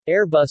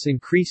Airbus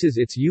increases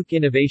its UK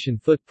innovation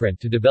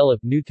footprint to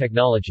develop new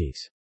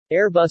technologies.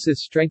 Airbus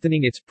is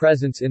strengthening its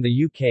presence in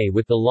the UK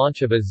with the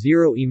launch of a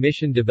Zero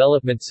Emission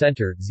Development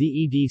Centre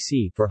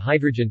 (ZEDC) for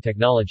hydrogen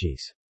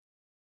technologies.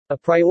 A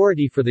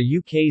priority for the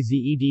UK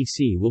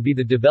ZEDC will be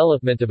the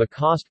development of a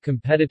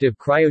cost-competitive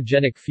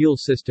cryogenic fuel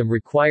system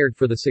required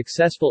for the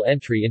successful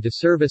entry into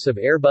service of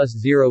Airbus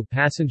Zero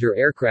passenger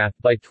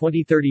aircraft by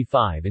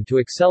 2035 and to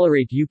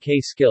accelerate UK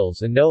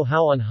skills and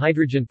know-how on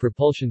hydrogen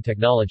propulsion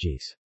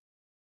technologies.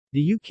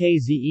 The UK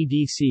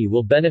ZEDC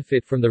will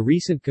benefit from the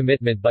recent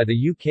commitment by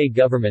the UK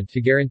government to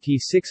guarantee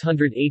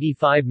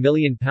 £685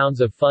 million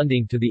of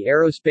funding to the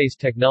Aerospace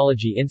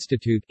Technology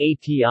Institute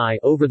 (ATI)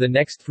 over the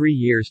next 3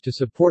 years to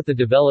support the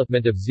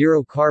development of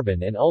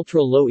zero-carbon and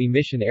ultra-low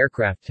emission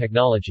aircraft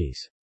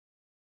technologies.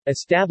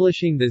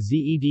 Establishing the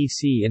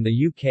ZEDC in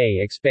the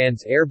UK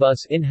expands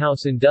Airbus'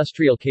 in-house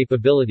industrial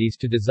capabilities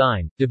to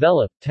design,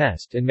 develop,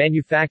 test and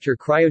manufacture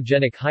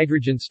cryogenic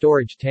hydrogen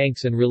storage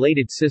tanks and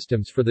related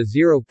systems for the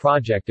Zero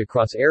project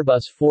across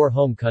Airbus' 4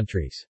 home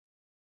countries.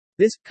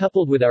 This,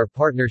 coupled with our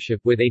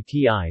partnership with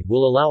ATI,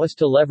 will allow us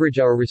to leverage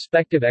our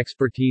respective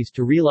expertise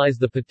to realize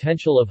the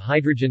potential of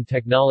hydrogen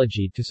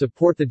technology to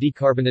support the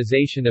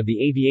decarbonization of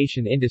the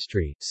aviation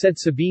industry, said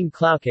Sabine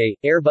Klauke,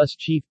 Airbus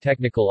Chief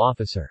Technical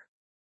Officer.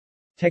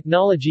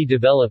 Technology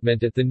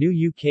development at the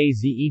new UK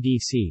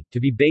ZEDC, to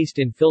be based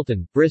in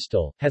Filton,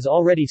 Bristol, has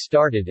already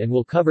started and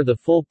will cover the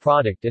full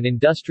product and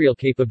industrial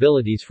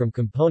capabilities from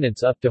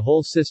components up to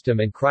whole system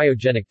and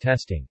cryogenic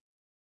testing.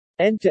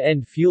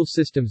 End-to-end fuel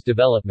systems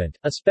development,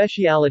 a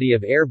speciality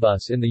of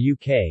Airbus in the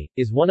UK,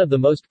 is one of the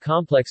most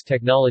complex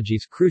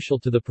technologies crucial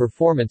to the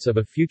performance of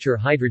a future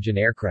hydrogen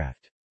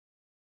aircraft.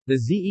 The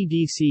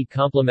ZEDC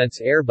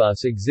complements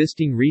Airbus'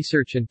 existing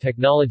research and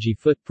technology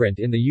footprint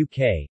in the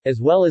UK, as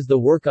well as the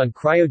work on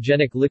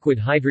cryogenic liquid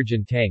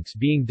hydrogen tanks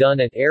being done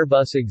at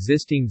Airbus'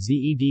 existing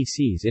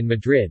ZEDCs in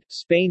Madrid,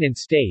 Spain and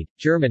Stade,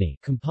 Germany,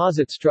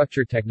 Composite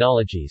Structure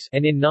Technologies,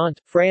 and in Nantes,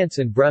 France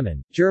and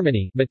Bremen,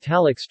 Germany,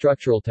 Metallic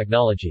Structural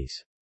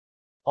Technologies.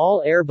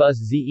 All Airbus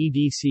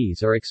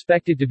ZEDCs are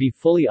expected to be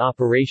fully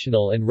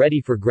operational and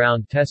ready for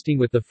ground testing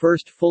with the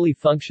first fully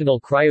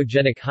functional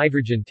cryogenic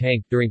hydrogen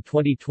tank during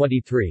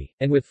 2023,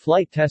 and with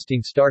flight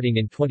testing starting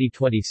in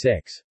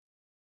 2026.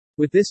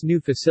 With this new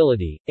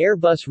facility,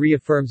 Airbus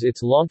reaffirms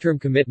its long-term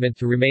commitment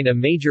to remain a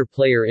major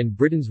player in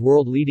Britain's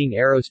world-leading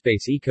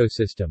aerospace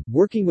ecosystem,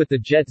 working with the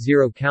Jet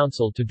Zero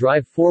Council to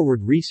drive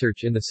forward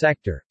research in the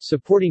sector,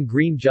 supporting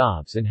green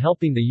jobs and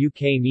helping the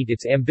UK meet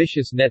its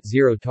ambitious net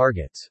zero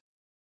targets.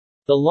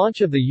 The launch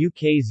of the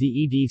UK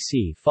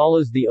ZEDC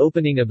follows the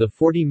opening of the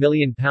 £40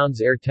 million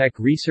AirTech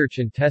Research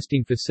and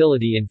Testing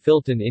Facility in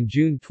Filton in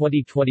June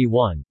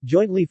 2021,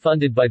 jointly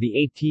funded by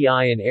the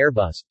ATI and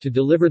Airbus, to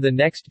deliver the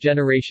next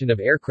generation of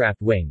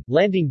aircraft wing,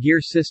 landing gear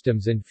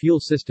systems and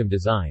fuel system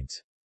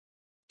designs.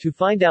 To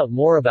find out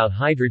more about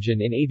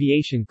hydrogen in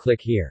aviation,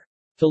 click here.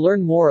 To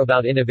learn more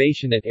about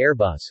innovation at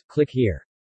Airbus, click here.